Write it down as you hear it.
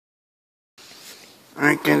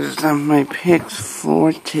Alright guys, that's my picks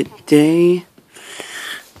for today.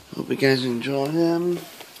 Hope you guys enjoy them.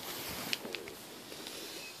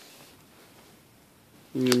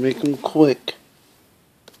 I'm gonna make them quick.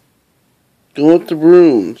 Go with the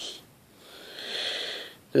Bruins.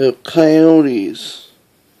 The Coyotes.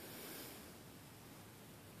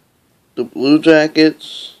 The Blue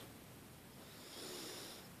Jackets.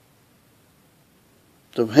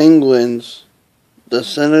 The Penguins. The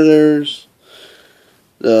Senators.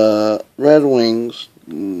 The Red Wings,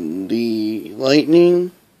 the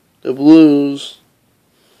Lightning, the Blues,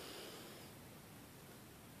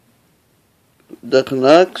 the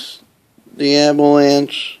Canucks, the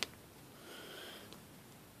Avalanche,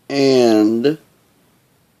 and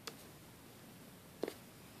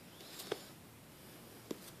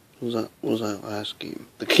what was that last game?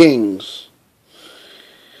 The Kings.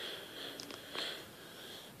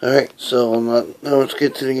 Alright, so now let's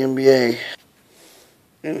get to the NBA.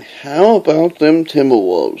 And how about them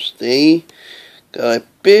Timberwolves? They got a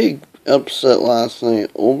big upset last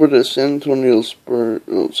night over the San Antonio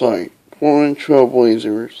Portland Trail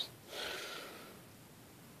Blazers.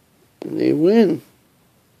 And they win.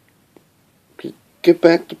 Get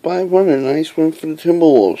back to 500. Nice win for the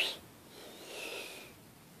Timberwolves.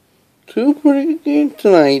 Two pretty good games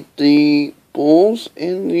tonight. The Bulls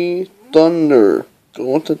and the Thunder.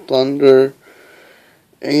 Go with the Thunder.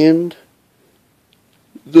 And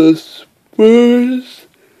the Spurs.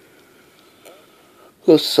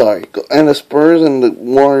 And the Spurs and the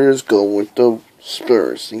Warriors go with the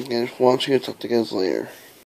Spurs. You guys watch it. Talk to you guys later.